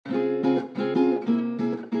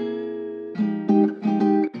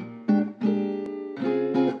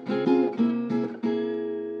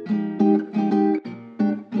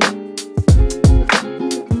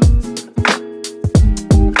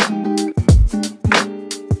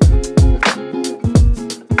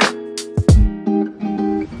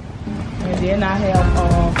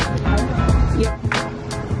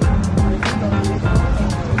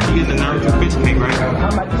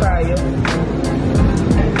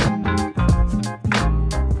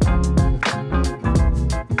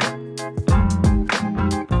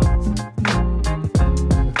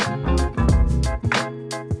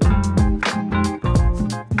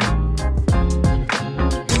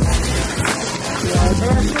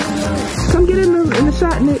Come get in the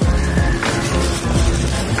shot, Nick.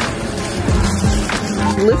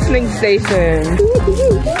 Listening station.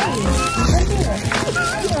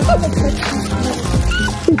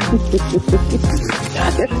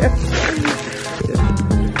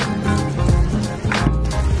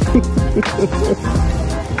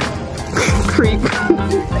 Creep. This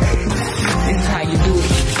is how you do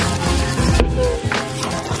it.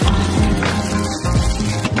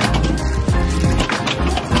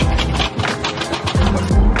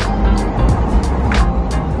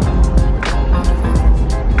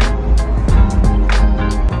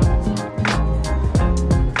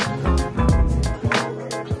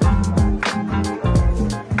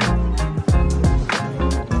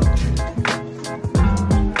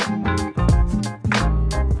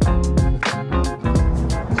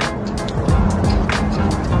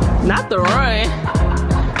 Not the run.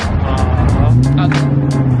 Okay.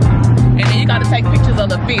 And then you gotta take pictures of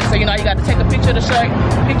the feet. So you know you gotta take a picture of the shirt,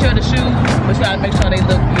 picture of the shoes, but you gotta make sure they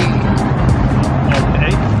look good.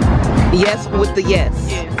 Okay. Yes with the yes.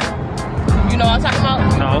 Yes. You know what I'm talking about?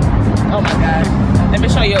 No. Oh my God. Let me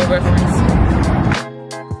show you a reference.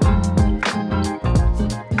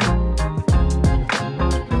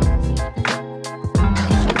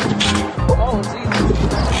 Oh Jesus.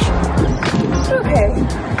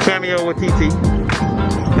 Okay. Cameo with TT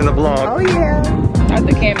in the vlog. Oh yeah. That's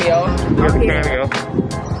the cameo. Here's the cameo.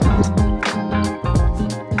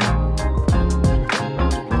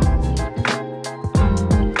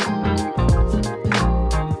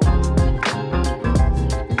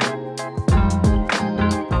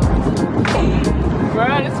 Bro,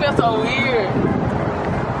 this feels so weird.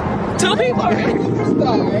 2 people are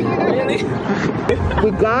really?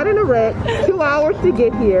 We got in a wreck, 2 hours to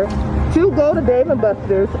get here, to go to Dave &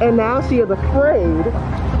 Buster's, and now she is afraid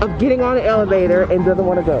of getting on the elevator and doesn't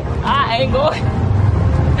want to go. I ain't going.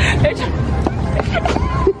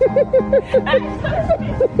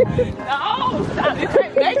 No, stop. You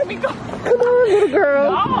can't make me go. Come on, little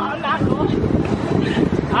girl. No, I'm not going.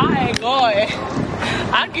 I ain't going.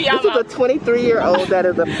 I'll give y'all This is a 23-year-old that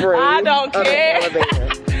is afraid. I don't care. Of an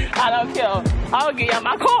elevator. I don't care. I'll give y'all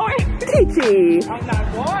my coin. TT. I'm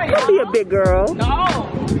not going. Don't be a big girl. No.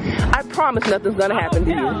 I promise nothing's gonna happen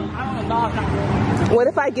to you. I don't know. I'm not going. What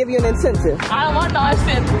if I give you an incentive? I don't want no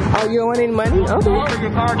incentive. Oh, you don't want any money? Okay. For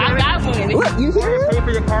your car I damage? got money. What, you hear Pay him?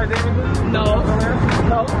 for your car damages? No.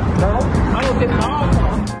 No. No. I'm gonna get my own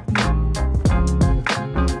car.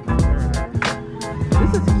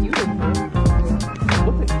 This is cute.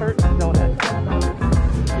 Look at Kurt's donut.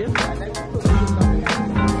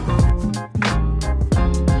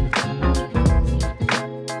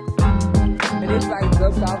 And it's like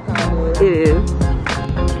ducked off kind of. It is.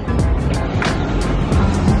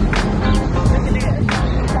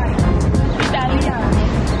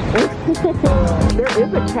 There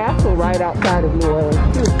is a castle right outside of New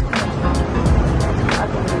Orleans, too. I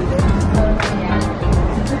believe it.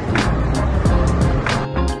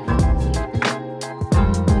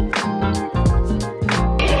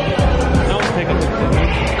 Don't take a picture of me.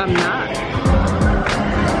 I'm not.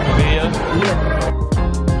 Via. Yes.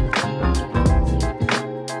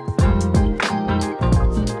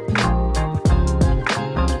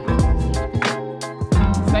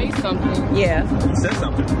 Say something. Yeah. Say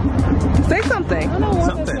something. Say something. I don't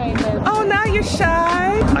want to Something. say that. Oh, now you're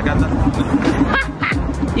shy. I got nothing.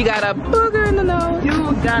 You got a booger in the nose. You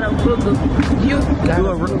got a booger. You got Do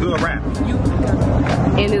a rap. You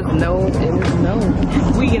got in his nose. In his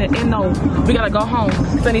nose. We get it. And no, we gotta go home.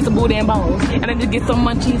 So I need some boudin bones. And then just get some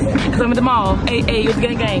munchies. Cause I'm at the mall. Hey, hey, it's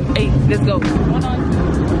getting game. Hey, let's go. Hold on.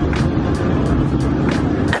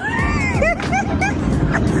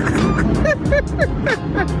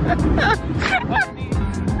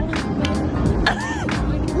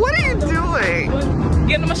 What are you doing?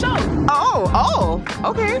 Give them a show. Oh,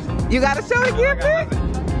 okay. You got a show to give me?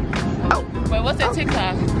 Oh. Wait, what's that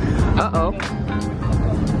TikTok? Uh-oh.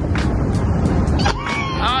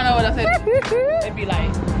 I don't know what I said. It'd be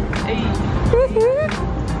like, hey,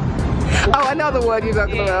 Oh, I know the one you're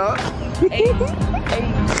talking about. hey,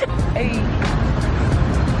 hey.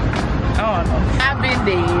 I don't know. I've been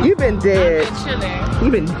dead. You've been dead. I've been chilling.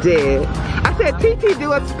 You've been dead. I said, TT,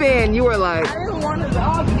 do a spin. You were like, I didn't want to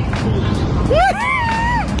dog.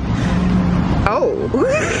 oh.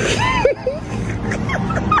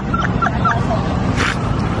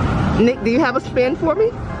 Nick, do you have a spin for me?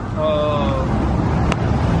 Oh.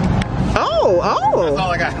 Oh. That's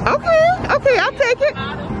all I got. Okay, I'll take it.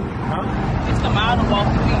 Huh? Just come out and walk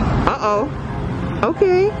with me. Uh-oh.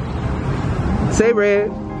 Okay. Say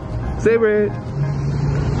red. Say red.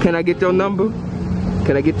 Can I get your number?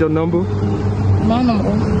 Can I get your number? My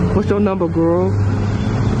number. What's your number, girl?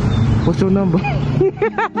 What's your number? You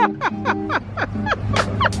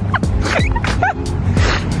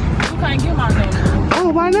can't get my number. Oh,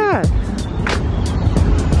 why not?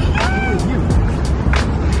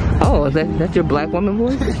 Oh, that's your black woman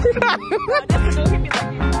voice?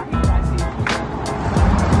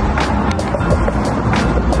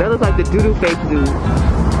 That looks like the doodoo face dude.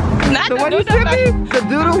 Not So the what you doodoo sent me? The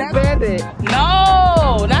doodoo bandit.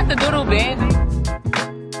 No, not the doodoo bandit.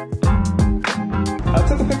 I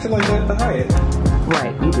took a picture like that at the Hyatt.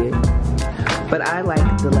 Right, you did. But I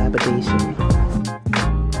like dilapidation.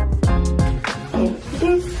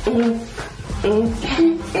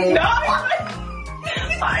 No,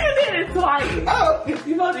 why you did it twice? Oh, you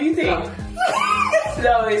supposed to eat it.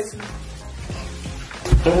 No, it's.